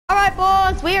Alright,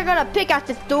 boys, we are gonna pick out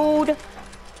this dude.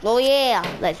 Oh yeah,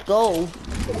 let's go.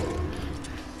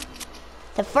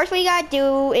 The first thing you gotta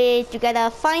do is you gotta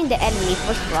find the enemy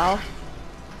first of all.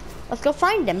 Let's go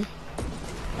find them.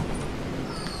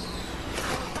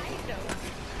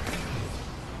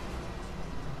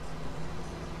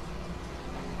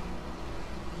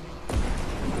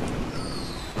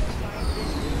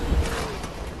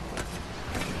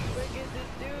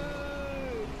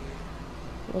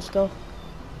 Let's go.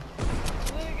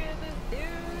 Look at this dude!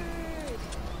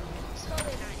 It's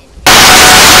totally not in.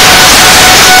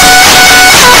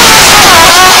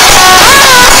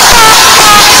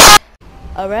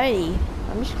 Alrighty,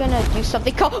 I'm just gonna do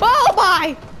something called. Oh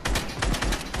my!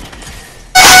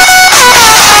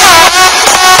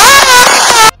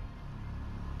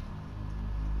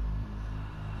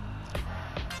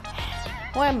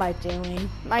 What am I doing?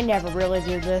 I never really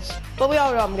do this, but we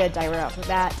all know I'm gonna die right off of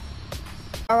that.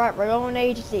 Alright, we're going to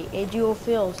agency, a dual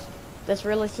fields. This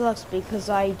really sucks because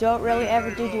I don't really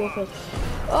ever do dual fields.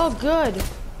 Oh good!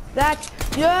 That's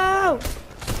yo!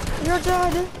 You're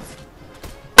done!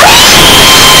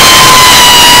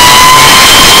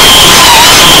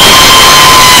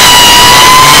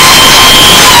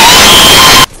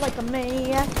 Like a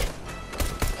maniac.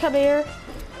 Come here.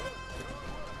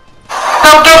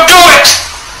 No, don't do it!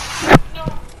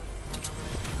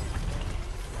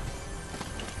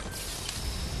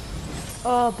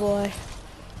 Oh boy.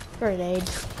 Grenade.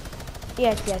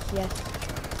 Yes, yes, yes.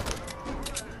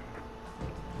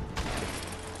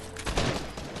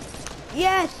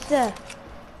 Yes!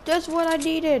 Just what I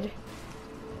needed.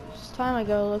 It's time I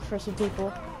go look for some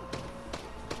people.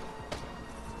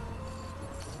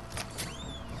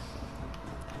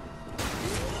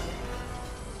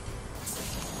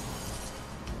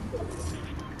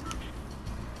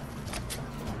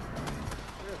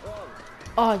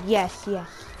 Oh, yes, yes.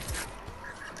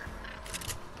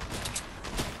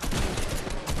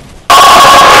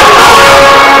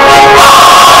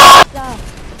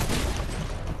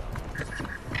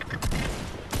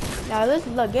 Now this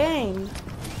is the game.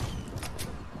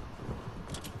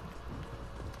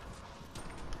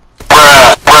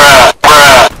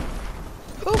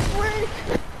 Oh, frick!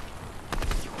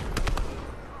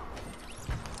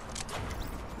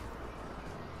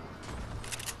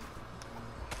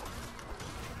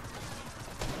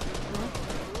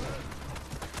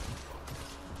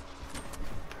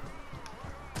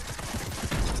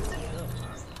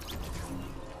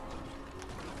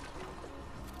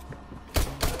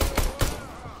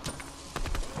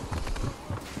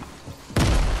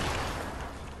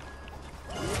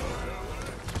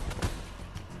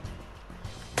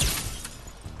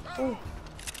 Ooh.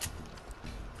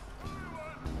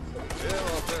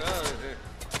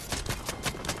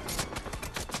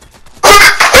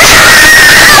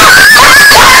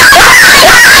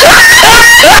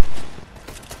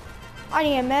 I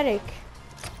need a medic.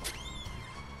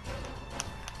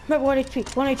 Remember 1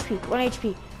 HP, 1 HP, 1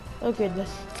 HP. Oh goodness.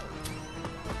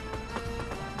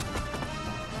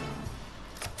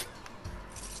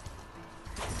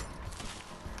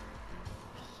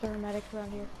 Is there a medic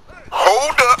around here?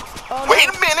 Hold up! Oh, Wait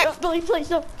no. a minute! No, please, please,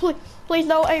 no, please,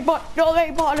 no aimbot, don't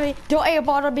aimbot on me, don't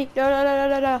aimbot on me, no, no, no, no,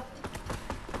 no, no.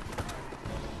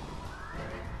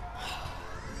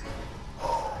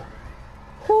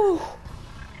 Whew.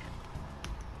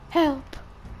 Help.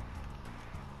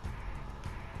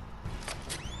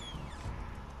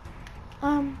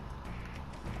 Let's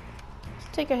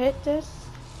take a hit this.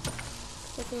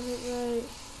 Take a hit right.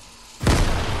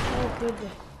 Oh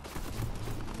goodness.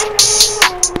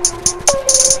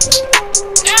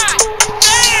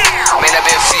 Man, I've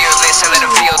been fearless, I let him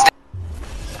feel that.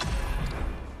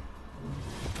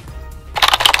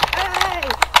 Hey!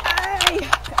 Hey!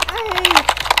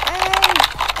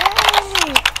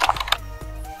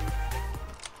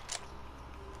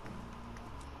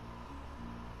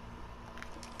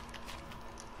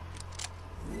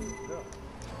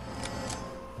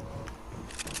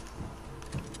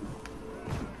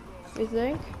 You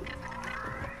think?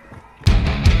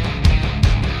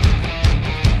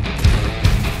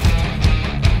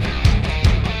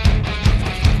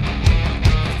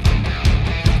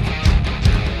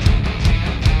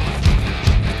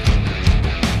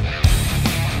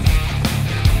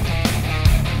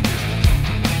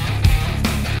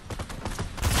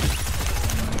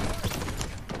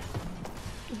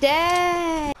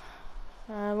 Dang!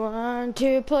 I want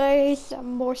to play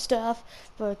some more stuff,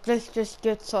 but this just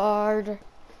gets hard.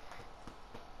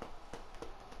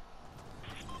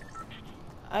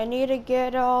 I need to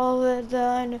get all it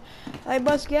done. I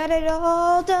must get it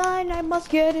all done. I must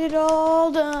get it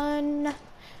all done.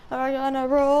 I'm gonna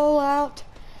roll out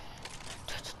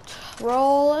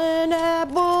Rolling at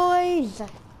boys.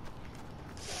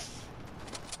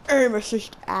 Aim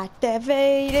assist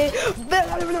activated.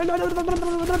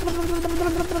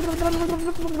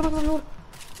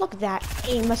 Look at that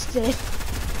aim assist.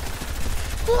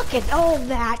 Look at all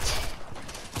that.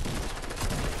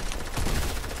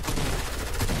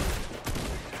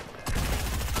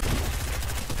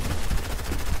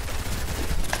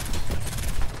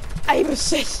 Aim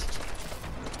assist.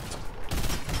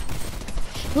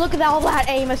 Look at all that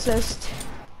aim assist.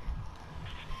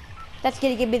 That's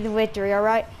gonna give me the victory,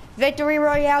 alright? Victory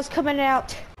Royale's coming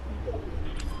out.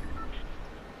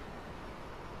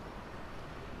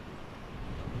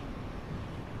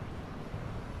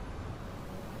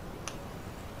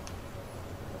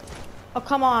 Oh,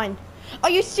 come on. Are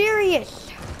you serious?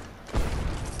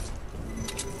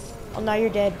 Oh, now you're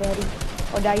dead, buddy.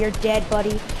 Oh, now you're dead,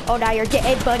 buddy. Oh, now you're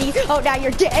dead, buddy. Oh, now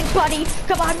you're dead, buddy.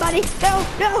 Come on, buddy. No,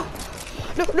 no.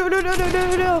 No, no, no, no, no,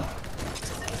 no, no.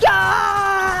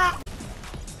 Ah!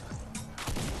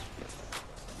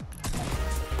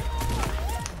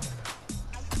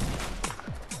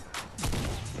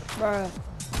 Bruh.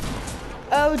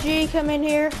 OG, come in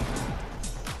here.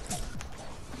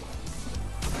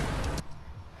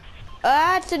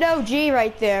 That's an OG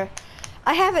right there.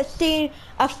 I haven't seen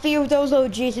a few of those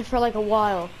OGs for like a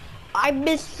while. I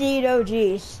miss seeing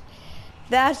OGs.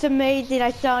 That's amazing.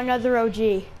 I saw another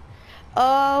OG.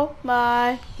 Oh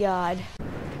my god.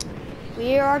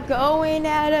 We are going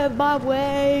out of my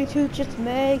way to just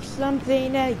make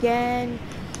something again.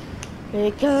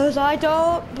 Because I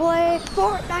don't play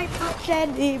Fortnite much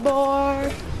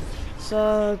anymore.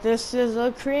 So this is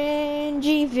a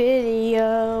cringy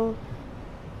video.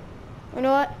 You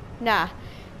know what? Nah.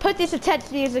 Put this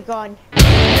intense music on.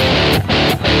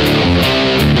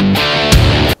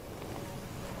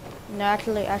 No,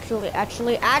 actually,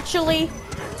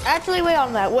 wait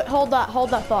on that. Wait, hold that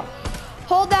thought.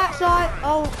 Hold that thought.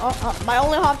 Oh, my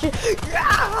only option.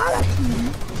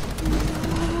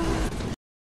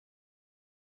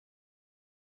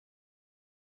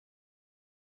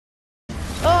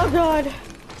 Oh god.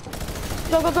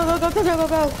 Go, go, go, go, go, go, go, go,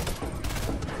 go.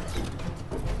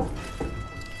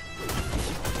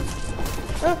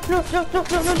 No, no, no, no,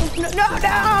 no,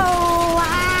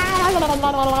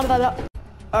 no, no, no, no.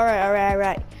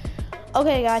 Alright.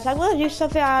 Okay guys, I'm gonna do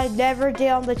something I never did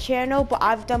on the channel, but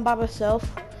I've done by myself.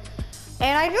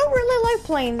 And I don't really like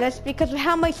playing this because of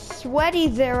how much sweaty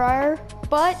there are,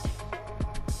 but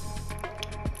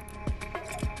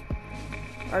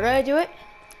we're gonna do it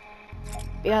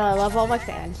because I love all my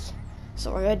fans.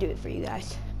 So we're gonna do it for you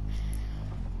guys.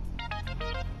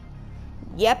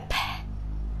 Yep.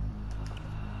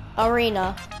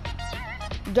 Arena.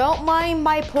 Don't mind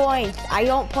my points. I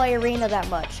don't play arena that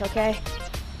much, okay?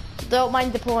 Don't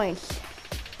mind the points.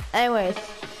 Anyways,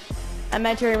 I'm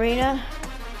entering arena.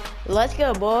 Let's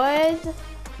go, boys.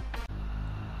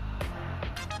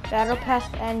 Battle pass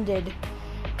ended.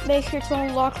 Make sure to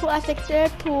unlock classic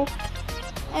Deadpool.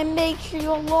 And make sure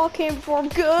you unlock him for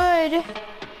good.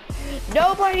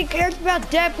 Nobody cares about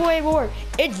Deadpool anymore.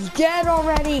 It's dead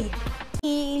already.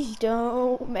 Please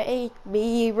don't make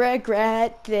me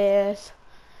regret this.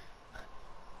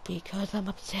 Because I'm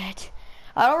upset.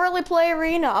 I don't really play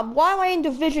arena. Why am I in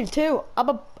Division 2?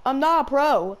 I'm not a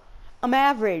pro. I'm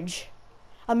average.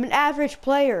 I'm an average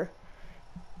player.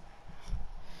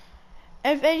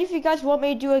 If any of you guys want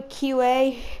me to do a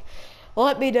QA,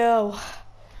 let me know.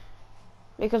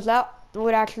 Because that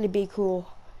would actually be cool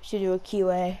to do a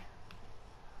QA.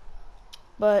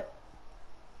 But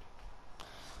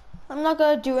I'm not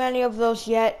gonna do any of those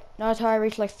yet. Not until I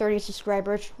reach like 30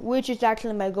 subscribers, which is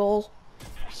actually my goal.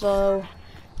 So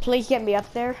please get me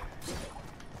up there.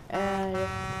 And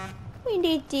we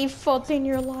need defaults in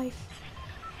your life.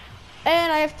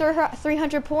 And I have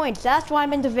 300 points. That's why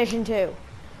I'm in Division 2.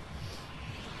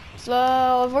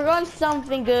 So if we're going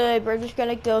something good, we're just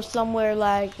gonna go somewhere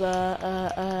like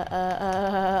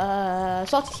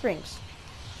Salty Springs.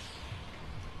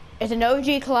 It's an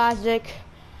OG classic.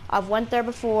 I've went there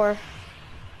before.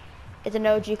 It's an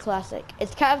OG classic.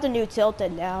 It's kind of the new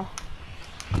Tilted now.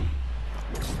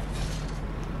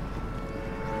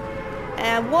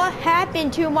 And what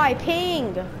happened to my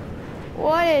ping?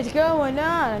 What is going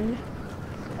on?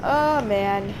 Oh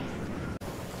man.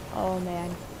 Oh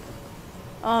man.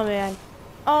 Oh man.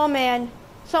 Oh man.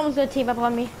 Someone's gonna team up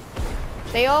on me.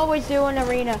 They always do in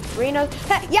arena. Arena.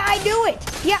 Yeah, I do it.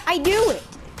 Yeah, I do it.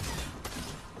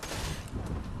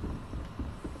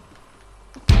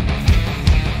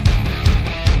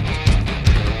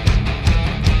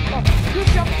 You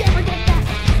shall never get that.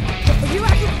 You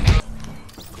actually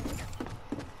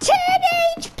 10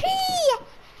 HP.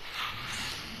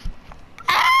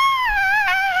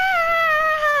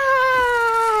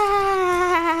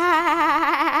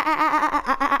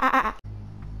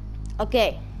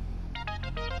 Okay.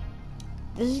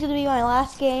 This is gonna be my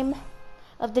last game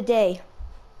of the day.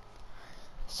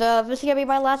 So if this is gonna be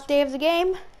my last day of the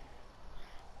game,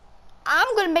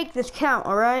 I'm gonna make this count,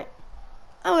 alright?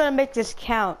 I'm gonna make this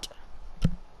count.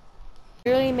 I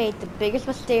really made the biggest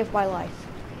mistake of my life.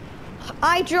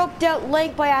 I dropped out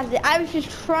late by accident. I was just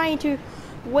trying to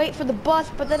wait for the bus,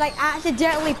 but then I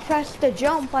accidentally pressed the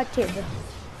jump button.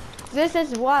 This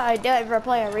is why I don't ever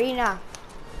play arena.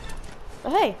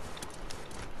 But hey,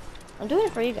 I'm doing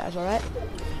it for you guys, alright?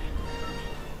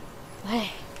 Hey,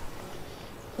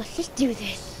 let's just do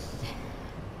this.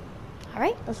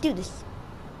 Alright, let's do this.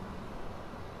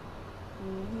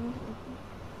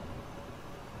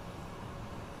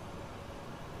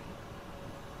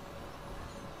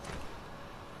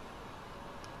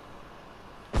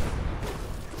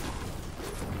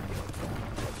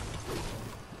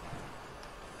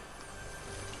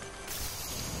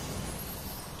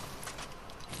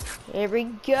 Here we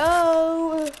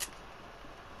go.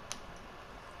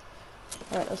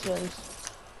 Alright, let's do this.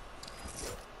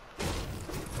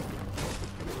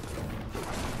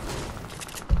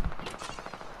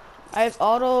 I have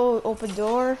auto open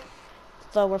door,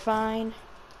 so we're fine.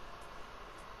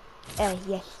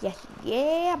 Yes,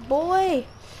 yeah, boy.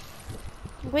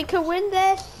 We could win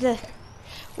this.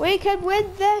 We could win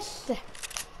this.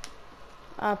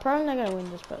 Probably not gonna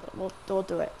win this, but we'll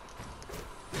do it.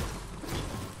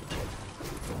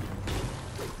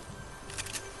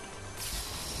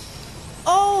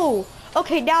 Oh,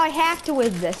 okay, now I have to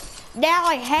win this. Now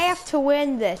I have to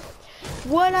win this.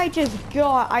 What I just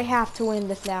got, I have to win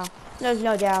this now. There's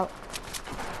no doubt.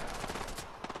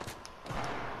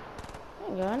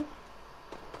 Hang on.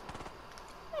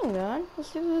 Hang on.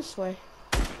 Let's do it this way.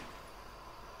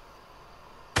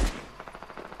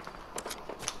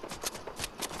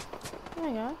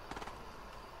 Hang on.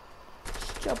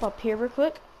 Let's jump up here real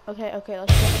quick. Okay, let's jump up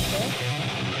there.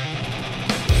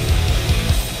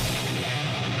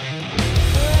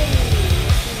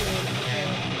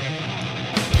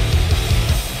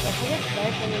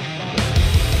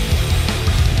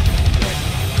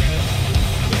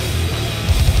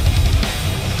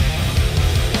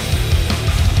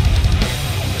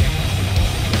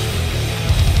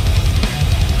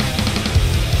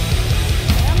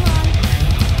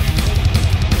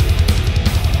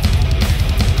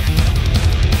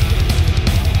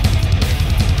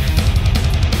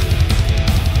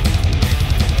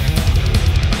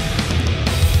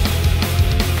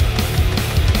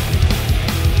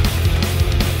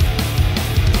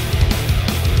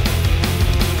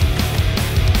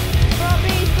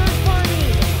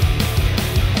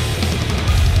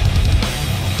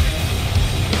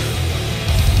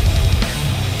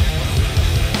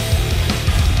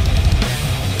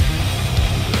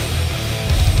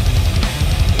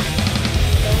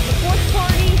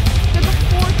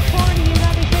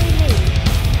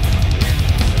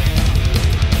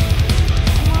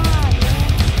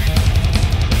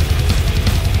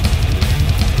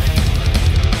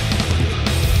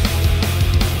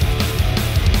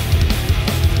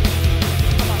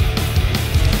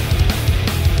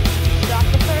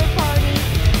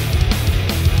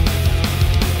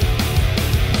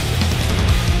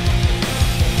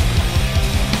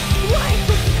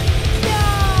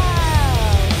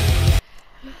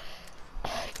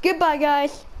 Goodbye,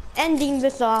 guys. Ending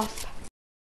this off.